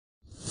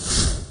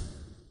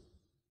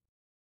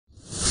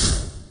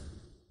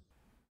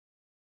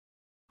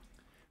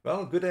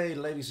Well, good day,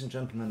 ladies and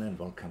gentlemen, and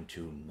welcome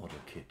to Model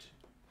Kit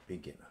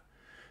Beginner.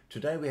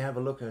 Today we have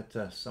a look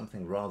at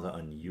something rather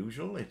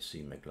unusual. It's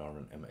the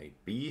McLaren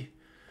M8B.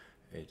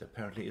 It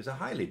apparently is a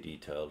highly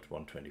detailed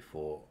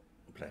 124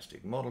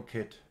 plastic model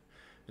kit.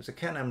 It's a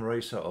Can-Am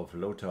racer of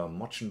Lothar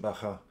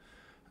Motschenbacher,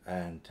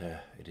 and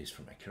it is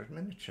from Accurate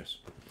Miniatures.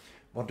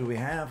 What do we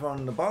have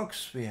on the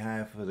box? We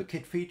have the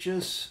kit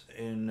features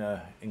in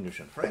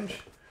English and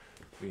French.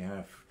 We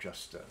have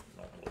just a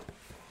normal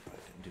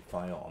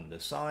identifier on the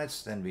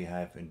sides. Then we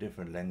have in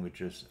different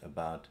languages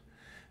about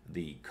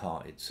the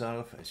car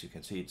itself. As you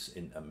can see, it's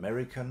in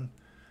American,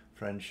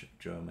 French,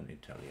 German,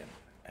 Italian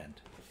and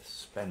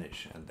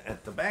Spanish. And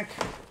at the back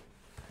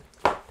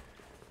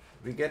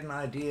we get an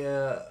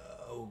idea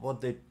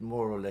what they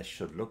more or less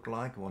should look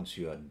like once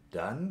you are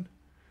done,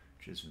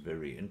 which is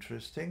very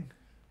interesting.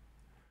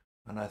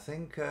 And I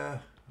think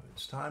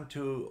it's time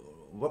to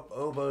whip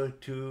over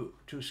to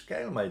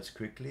Scalemates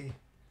quickly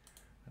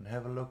and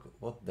have a look at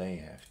what they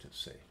have to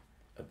say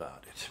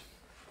about it.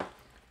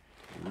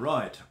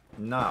 Right,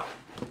 now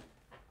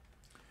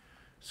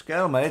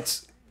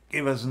Scalemates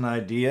give us an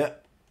idea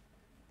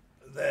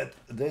that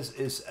this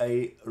is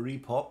a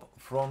repop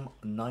from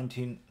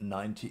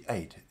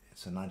 1998.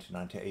 It's a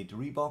 1998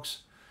 rebox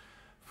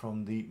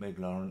from the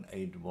McLaren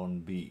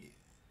M8B,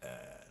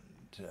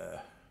 and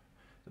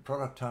the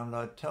product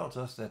timeline tells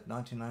us that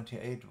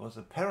 1998 was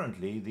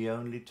apparently the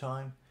only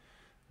time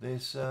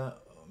this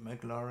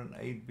McLaren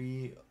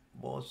M8B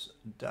was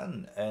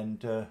done,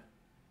 and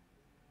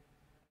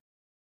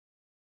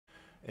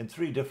in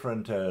 3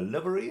 different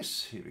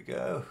liveries. Here we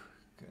go.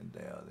 And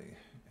there are the.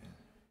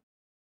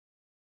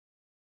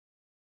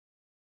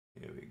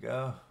 Here we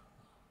go.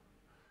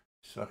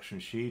 Instruction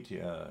sheet.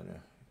 Yeah,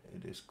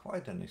 it is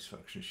quite an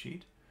instruction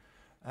sheet.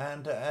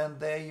 And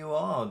there you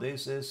are.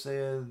 This is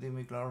the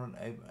McLaren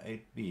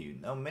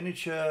M8B. Now,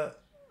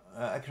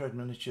 Accurate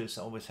Miniatures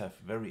always have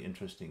very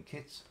interesting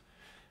kits,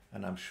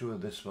 and I'm sure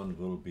this one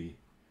will be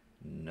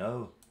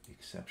no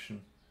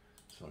exception.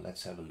 So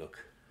let's have a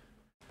look.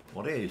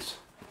 What is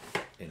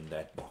in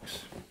that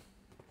box?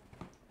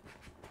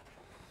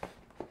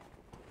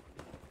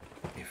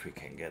 If we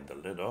can get the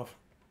lid off.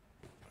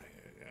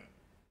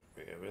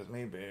 Bear with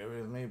me, bear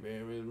with me,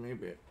 bear with me,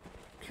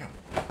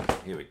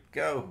 here we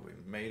go, we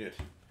made it.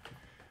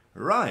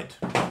 Right,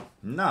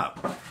 now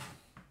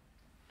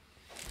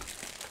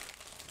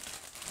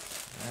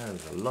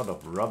there's a lot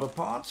of rubber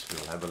parts.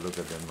 We'll have a look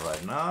at them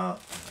right now.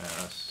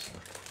 There's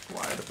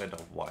quite a bit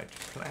of white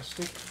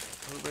plastic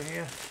over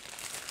here.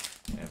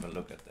 Have a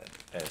look at that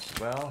as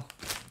well.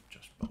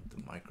 Just bump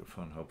the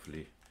microphone,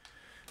 hopefully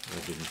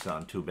it didn't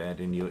sound too bad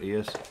in your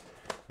ears.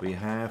 We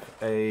have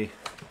a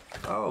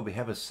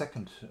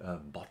second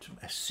bottom,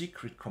 a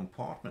secret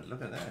compartment.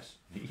 Look at that.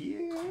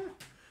 Yeah,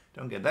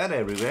 don't get that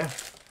everywhere.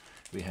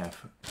 We have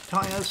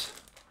tires,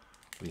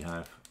 we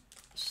have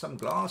some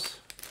glass,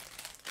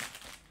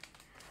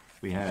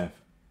 we have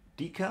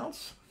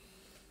decals,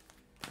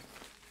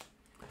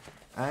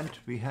 and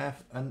we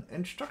have an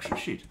instruction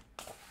sheet.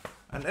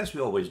 And as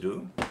we always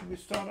do, we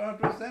start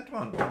out with that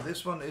one.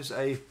 This one is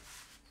a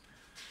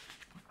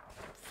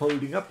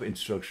folding up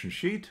instruction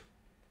sheet.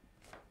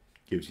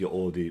 Gives you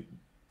all the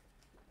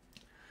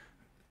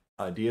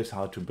ideas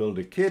how to build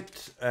a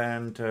kit,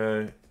 and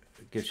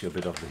gives you a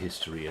bit of the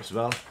history as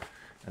well.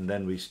 And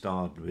then we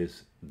start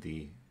with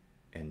the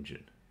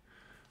engine.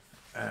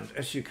 And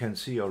as you can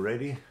see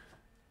already,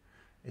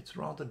 it's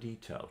rather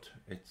detailed.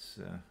 It's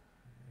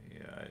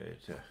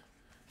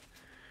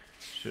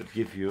should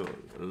give you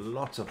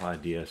lots of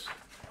ideas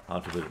how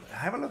to build it.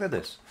 Have a look at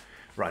this.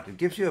 Right, it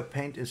gives you a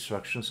paint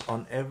instructions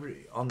on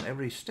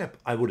every step,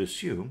 I would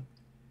assume.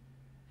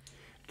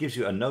 It gives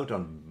you a note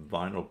on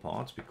vinyl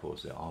parts,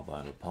 because there are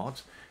vinyl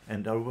parts,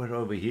 and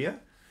over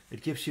here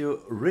it gives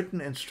you written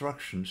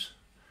instructions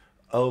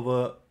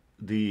over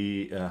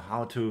the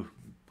how to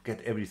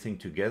get everything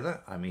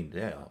together. I mean,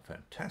 they are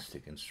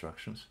fantastic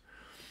instructions.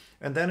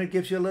 And then it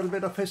gives you a little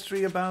bit of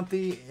history about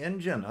the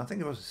engine. I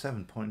think it was a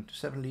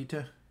 7.7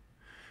 liter.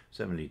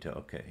 7 liter,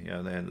 okay.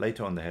 Yeah, then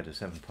later on they had a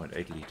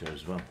 7.8 liter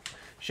as well.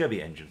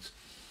 Chevy engines.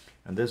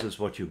 And this is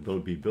what you will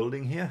be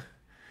building here.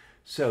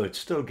 So it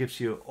still gives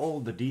you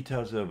all the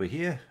details over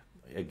here.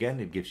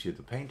 Again, it gives you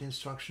the paint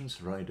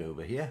instructions right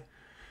over here.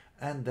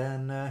 And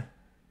then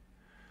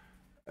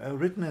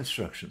written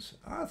instructions.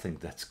 I think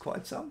that's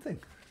quite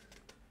something.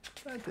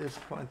 That is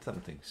quite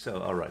something. So,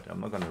 all right, I'm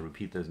not going to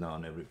repeat this now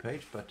on every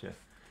page, but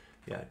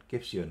yeah, it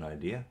gives you an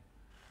idea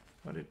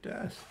what it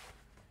does.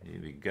 Here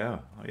we go.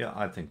 Oh, yeah,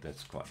 I think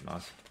that's quite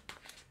nice.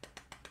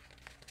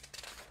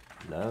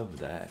 Love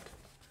that.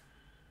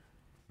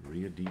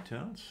 Rear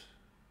details.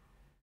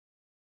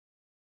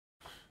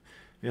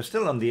 We are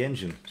still on the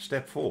engine.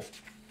 Step 4.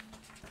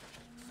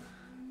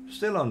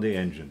 Still on the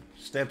engine.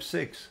 Step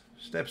 6.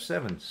 Step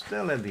 7.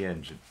 Still at the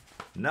engine.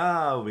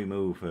 Now we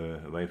move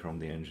away from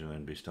the engine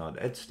and we start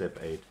at step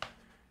 8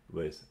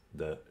 with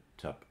the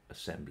top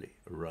assembly.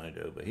 Right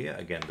over here.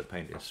 Again, the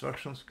paint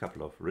instructions. A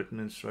couple of written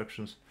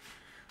instructions.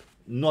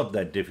 Not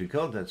that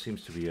difficult. That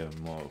seems to be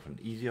more of an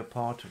easier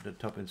part of the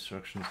top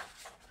instructions.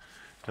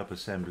 top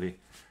assembly.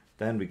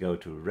 Then we go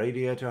to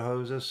radiator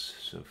hoses.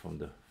 So from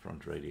the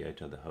front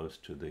radiator, the hose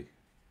to the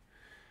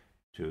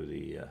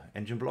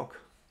engine block.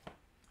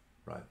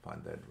 Right,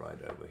 find that right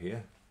over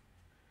here.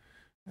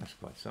 That's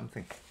quite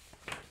something.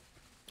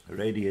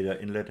 Radiator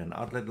inlet and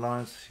outlet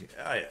lines.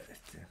 Yeah,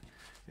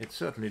 it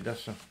certainly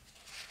does some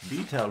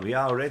detail. We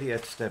are already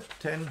at step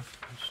 10.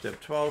 Step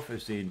 12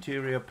 is the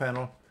interior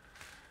panel.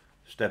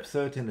 Step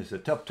 13 is the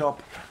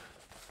top.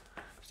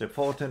 Step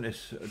 14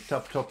 is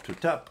top to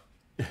top.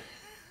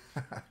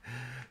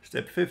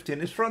 Step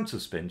 15 is front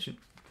suspension.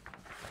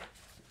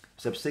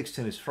 Step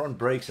 16 is front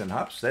brakes and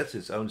hubs. That's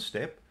its own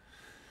step.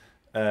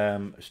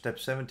 Step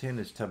 17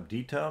 is top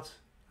details.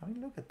 I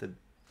mean, look at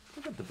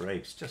the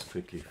brakes just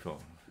quickly. For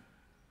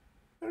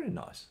very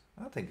nice.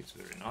 I think it's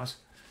very nice.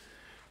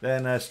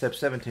 Then step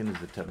 17 is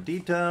the top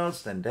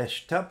details. Then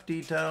dash top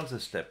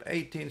details. Step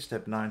 18.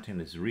 Step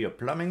 19 is rear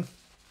plumbing.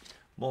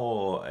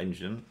 More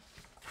engine.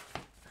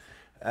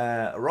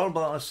 Roll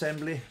bar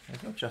assembly.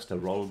 It's not just a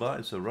roll bar,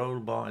 it's a roll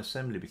bar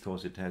assembly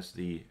because it has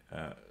the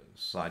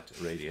side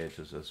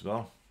radiators as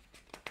well.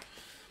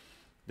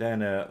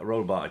 Then a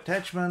roll bar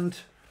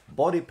attachment,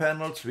 body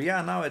panels. We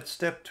are now at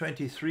step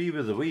 23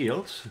 with the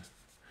wheels.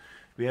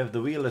 We have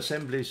the wheel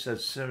assemblies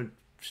at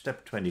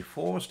step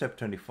 24. Step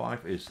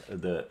 25 is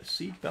the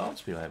seat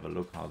belts. We'll have a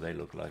look how they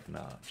look like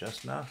now,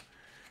 just now.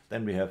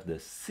 Then we have the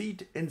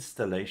seat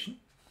installation.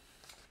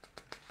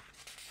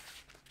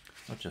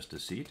 Not just the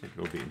seat, it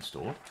will be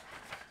installed.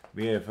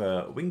 We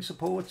have wing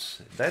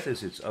supports, that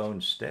is its own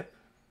step.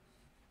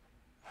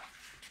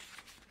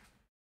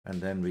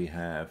 And then we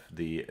have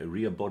the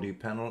rear body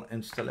panel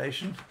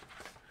installation.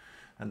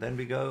 And then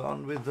we go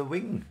on with the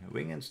wing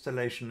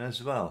installation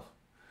as well.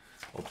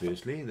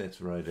 Obviously,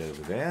 that's right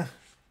over there.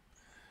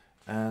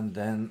 And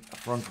then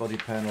front body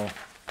panel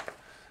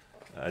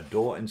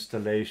door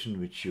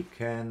installation, which you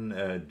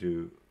can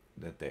do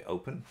that they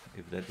open,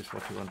 if that is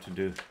what you want to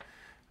do.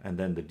 And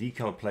then the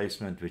decal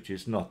placement, which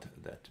is not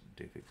that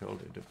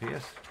difficult, it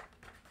appears.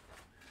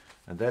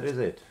 And that is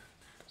it.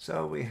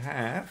 So we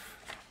have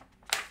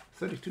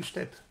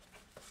 32-step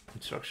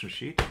instruction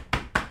sheet.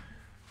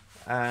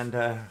 And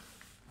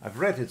I've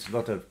read it's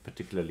not a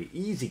particularly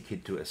easy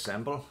kit to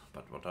assemble,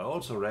 but what I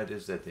also read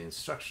is that the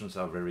instructions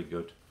are very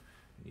good.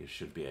 And you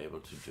should be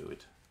able to do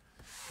it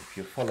if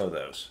you follow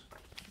those.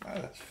 Well,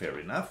 that's fair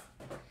enough.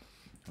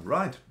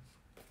 Right.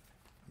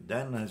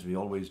 Then, as we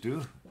always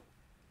do,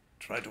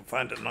 try to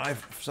find a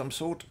knife of some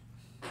sort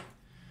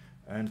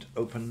and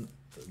open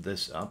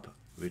this up,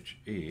 which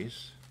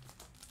is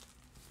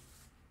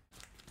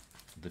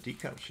the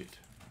decal sheet.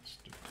 Let's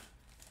do it.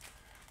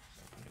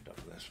 Open it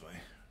up this way,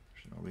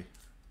 shall we?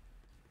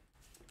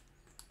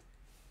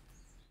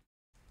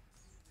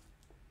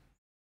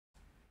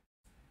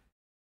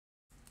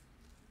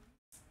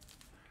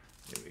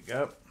 Here we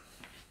go.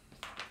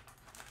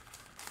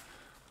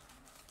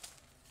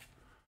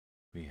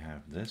 We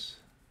have this.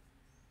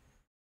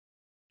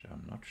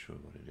 I'm not sure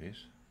what it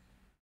is.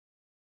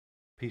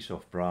 Piece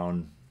of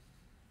brown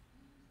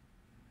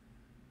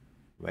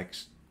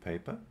waxed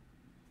paper.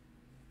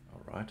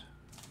 All right,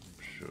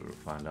 I'm sure we'll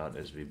find out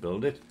as we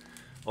build it.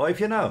 Or if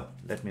you know,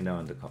 let me know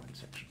in the comment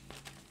section.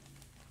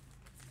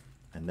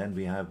 And then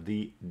we have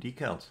the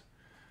decals.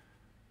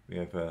 We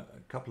have a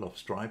couple of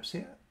stripes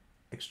here,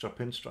 extra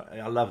pinstripe.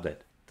 I love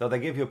that. So they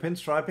give you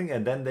pinstriping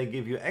and then they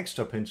give you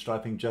extra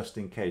pinstriping just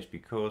in case,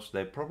 because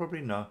they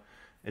probably know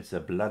it's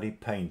a bloody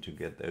pain to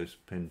get those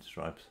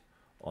pinstripes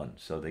on.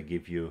 So they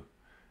give you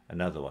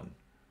another one,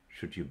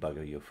 should you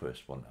bugger your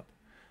first one up.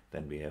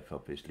 Then we have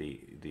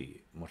obviously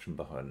the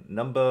Moschenbacher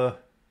number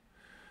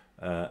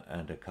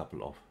and a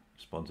couple of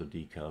sponsor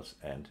decals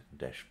and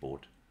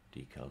dashboard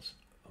decals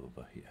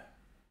over here.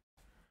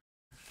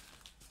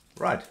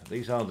 Right,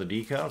 these are the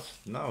decals.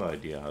 No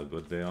idea how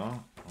good they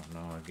are, or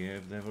no idea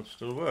if they will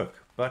still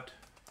work, but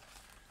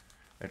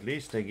at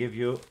least they give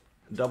you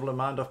double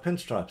amount of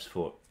pinstripes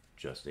for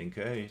just in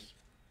case.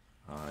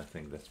 I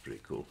think that's pretty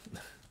cool.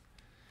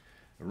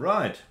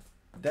 Right,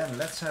 then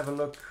let's have a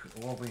look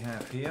what we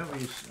have here.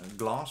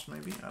 Glass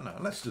maybe? Oh no,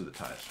 let's do the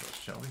tires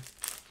first, shall we?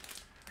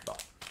 Well,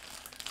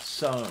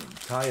 some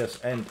tires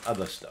and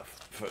other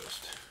stuff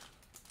first.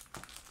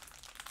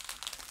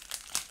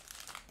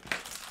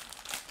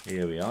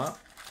 Here we are.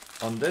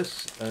 On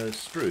this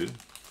sprue,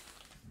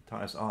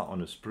 tires are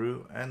on a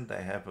sprue and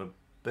they have a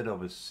bit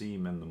of a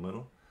seam in the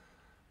middle,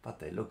 but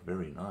they look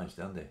very nice,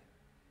 don't they?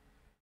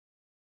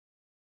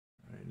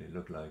 They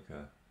look like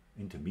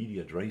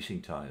intermediate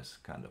racing tires,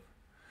 kind of.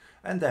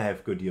 And they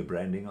have Goodyear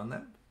branding on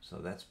them, so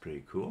that's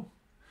pretty cool.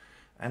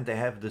 And they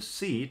have the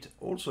seat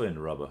also in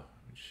rubber,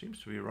 which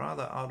seems to be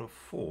rather out of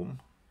form.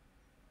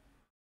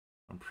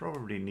 And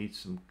probably needs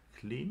some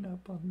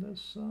cleanup on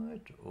this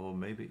side, or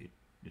maybe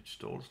it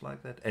stalls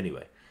like that.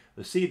 Anyway,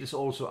 the seat is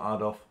also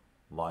out of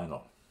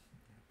vinyl.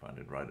 Find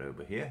it right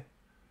over here.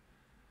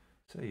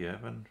 So you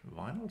have a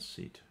vinyl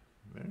seat.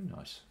 Very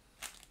nice.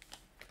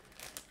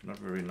 Not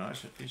very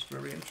nice, at least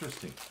very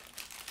interesting.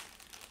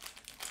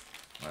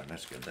 Right,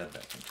 let's get that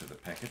back into the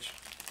package.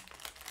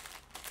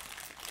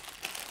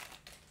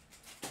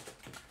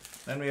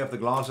 Then we have the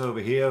glass over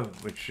here,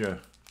 which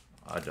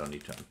I don't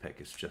need to unpack.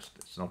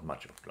 It's not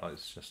much of glass.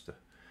 It's just the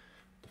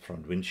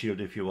front windshield,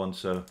 if you want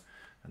so.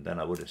 And then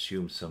I would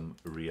assume some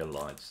rear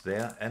lights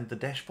there. And the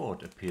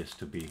dashboard appears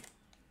to be, you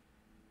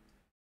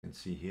can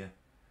see here,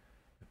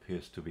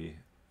 appears to be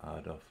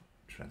out of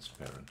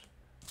transparent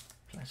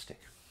plastic.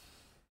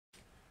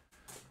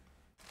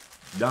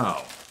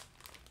 Now,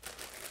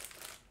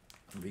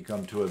 we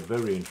come to a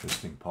very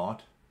interesting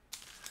part.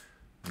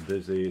 And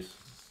this is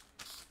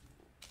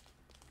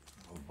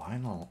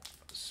vinyl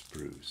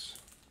sprues.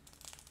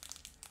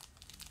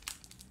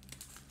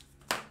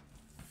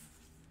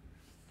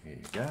 Here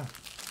you go.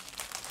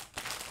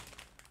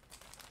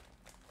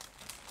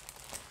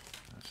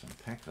 Let's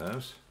unpack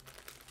those.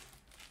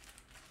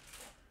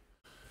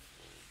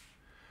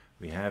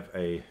 We have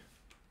a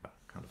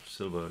kind of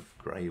silver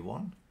grey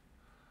one,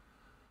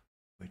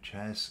 which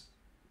has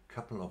a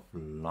couple of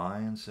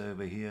lines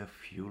over here,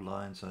 few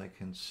lines I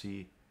can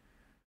see.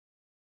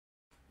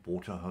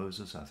 Water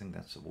hoses, I think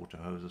that's the water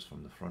hoses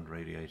from the front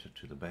radiator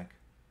to the back.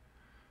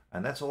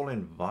 And that's all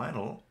in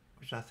vinyl,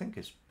 which I think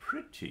is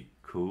pretty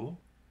cool.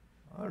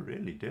 I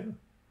really do.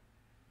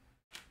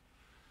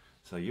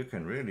 So you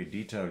can really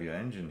detail your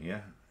engine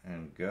here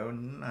and go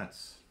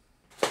nuts.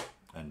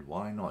 And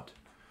why not?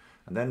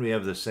 And then we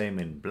have the same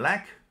in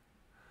black,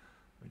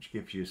 which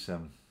gives you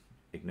some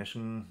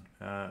ignition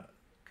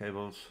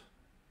cables,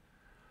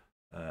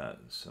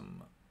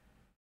 some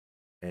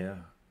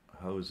air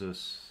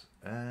hoses,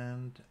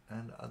 and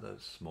other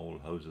small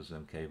hoses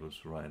and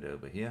cables right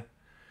over here,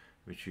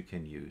 which you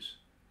can use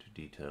to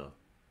detail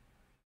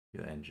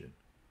your engine.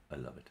 I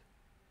love it.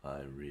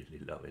 I really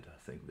love it. I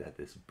think that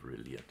is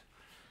brilliant.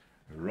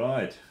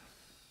 Right.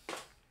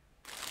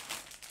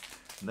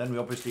 And then we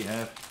obviously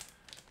have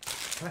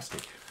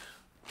plastic.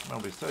 Well,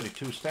 with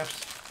 32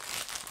 steps.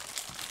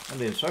 And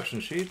the instruction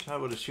sheet, I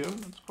would assume,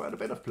 it's quite a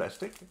bit of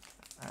plastic.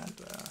 And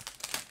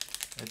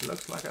it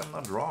looks like I'm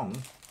not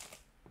wrong.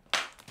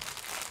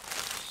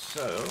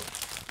 So,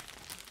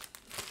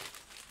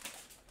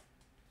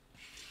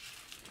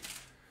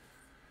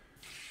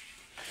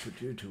 put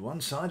you to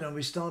one side and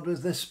we start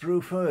with this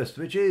sprue first,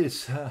 which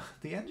is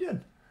the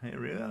engine.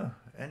 Here we are,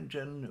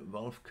 engine,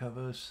 valve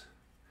covers.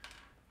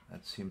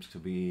 That seems to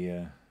be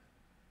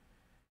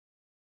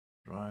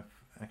drive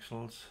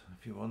axles,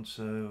 if you want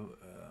so.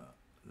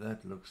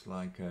 That looks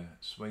like a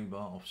sway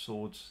bar of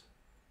sorts.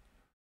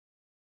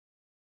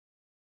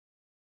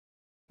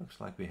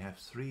 Looks like we have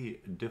 3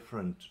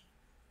 different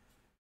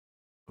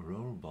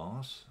roll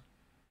bars.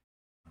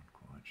 Not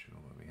quite sure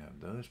where we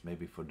have those.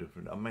 Maybe for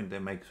different, I mean they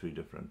make 3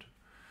 different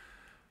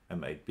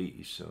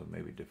M8Bs, so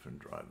maybe different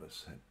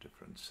drivers had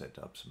different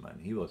setups. Man,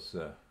 he was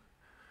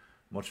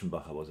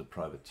Mochenbacher was a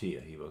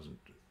privateer. He wasn't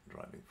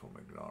driving for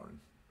McLaren.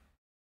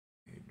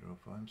 He drove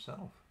for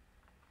himself.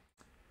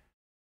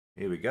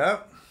 Here we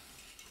go.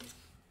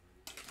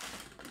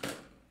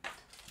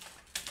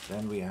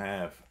 Then we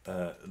have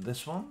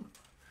this one.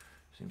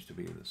 Seems to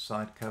be the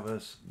side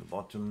covers, the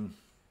bottom.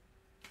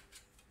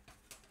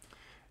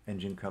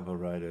 Engine cover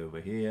right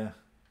over here.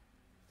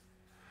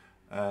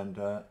 And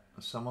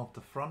some of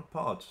the front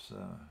parts.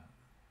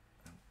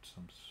 And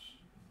some,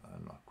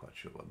 I'm not quite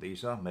sure what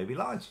these are. Maybe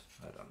lights.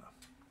 I don't know.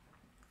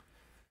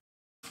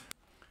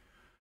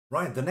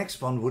 Right, the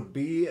next one would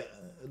be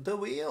the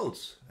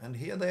wheels. And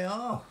here they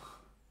are.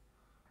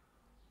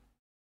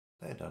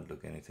 They don't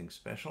look anything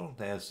special.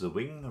 There's the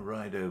wing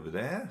right over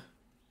there.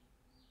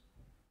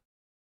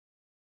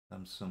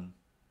 And some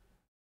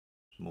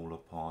smaller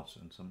parts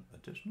and some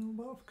additional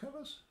valve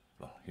covers.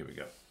 Well, here we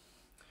go.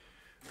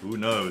 Who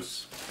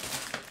knows?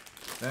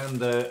 Then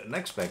the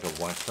next bag of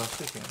white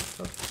plastic. Yeah,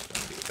 plastic's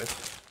going to be a bit.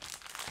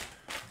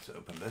 Let's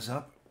open this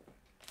up.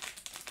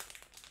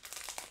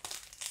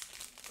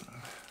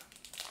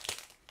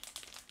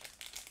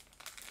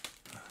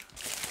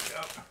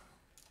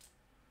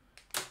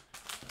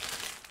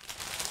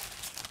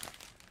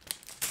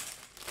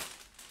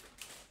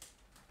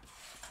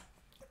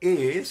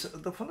 Is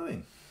the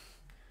following.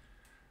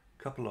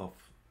 A couple of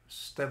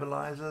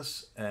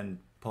stabilizers and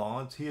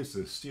parts. Here's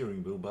the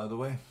steering wheel, by the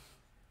way.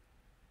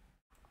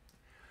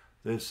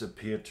 This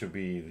appeared to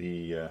be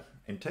the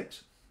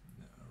intakes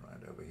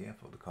right over here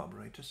for the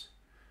carburetors.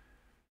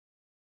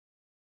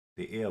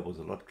 The air was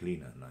a lot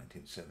cleaner in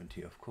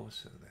 1970, of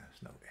course, so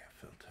there's no air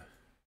filter.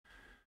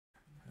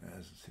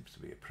 There seems to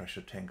be a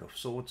pressure tank of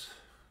sorts,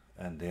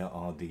 and there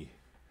are the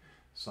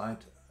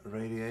side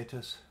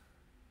radiators.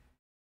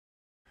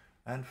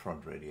 And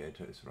front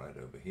radiator is right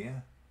over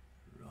here.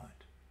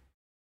 Right.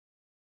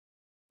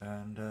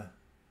 And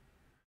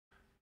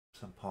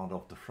some part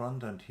of the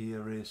front, and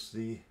here is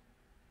the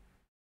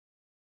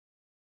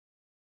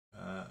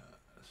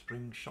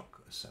spring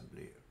shock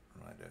assembly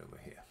right over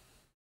here.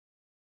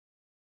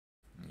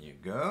 There you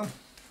go.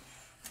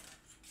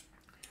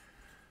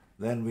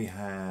 Then we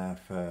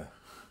have, I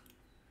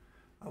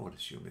would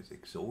assume it's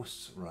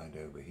exhausts right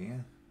over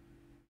here.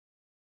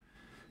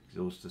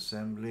 Exhaust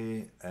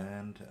assembly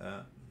and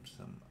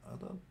some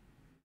other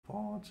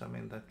parts. I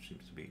mean, that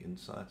seems to be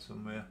inside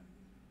somewhere.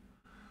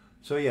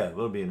 So yeah, it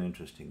will be an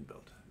interesting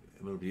build.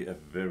 will be a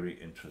very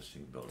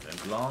interesting build.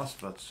 And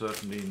last but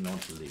certainly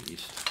not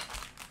least,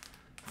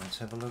 let's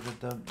have a look at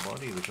the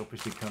body, which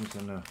obviously comes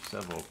in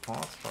several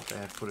parts, but they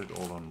have put it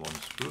all on one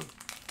screw,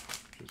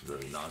 which is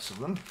very nice of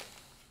them.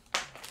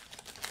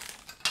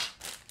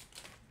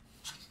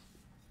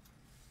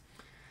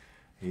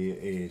 Here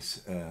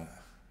is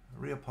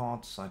rear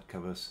part, side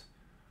covers,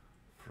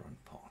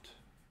 front part,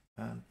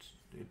 and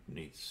it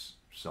needs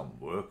some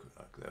work,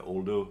 like they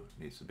all do.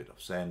 Needs a bit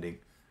of sanding,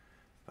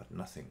 but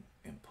nothing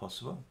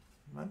impossible.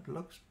 That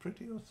looks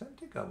pretty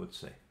authentic, I would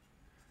say.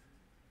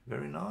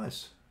 Very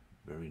nice,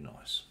 very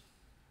nice.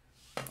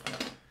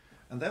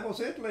 And that was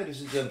it,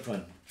 ladies and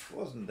gentlemen. It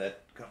wasn't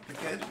that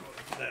complicated,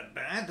 wasn't that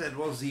bad. That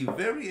was the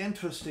very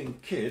interesting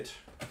kit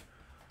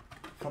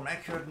from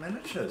Accurate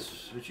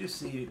Miniatures, which is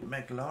the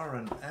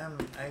McLaren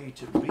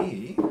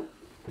M8B.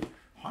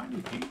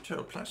 Highly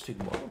detailed plastic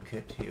model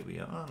kit. Here we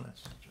are.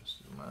 Let's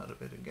just zoom out a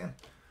bit again.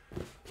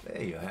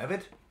 There you have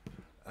it.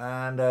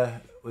 And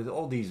with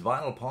all these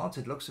vinyl parts,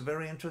 it looks a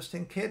very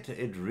interesting kit.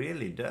 It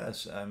really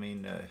does. I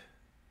mean,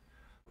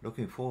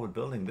 looking forward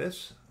building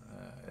this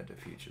at a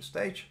future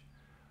stage.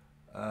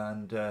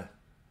 And how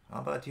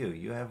about you?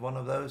 You have one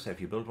of those? Have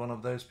you built one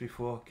of those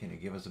before? Can you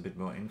give us a bit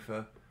more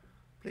info?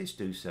 Please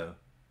do so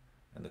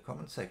in the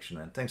comment section.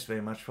 And thanks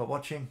very much for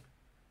watching,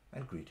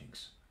 and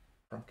greetings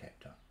from Cape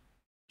Town.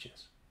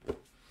 Cheers.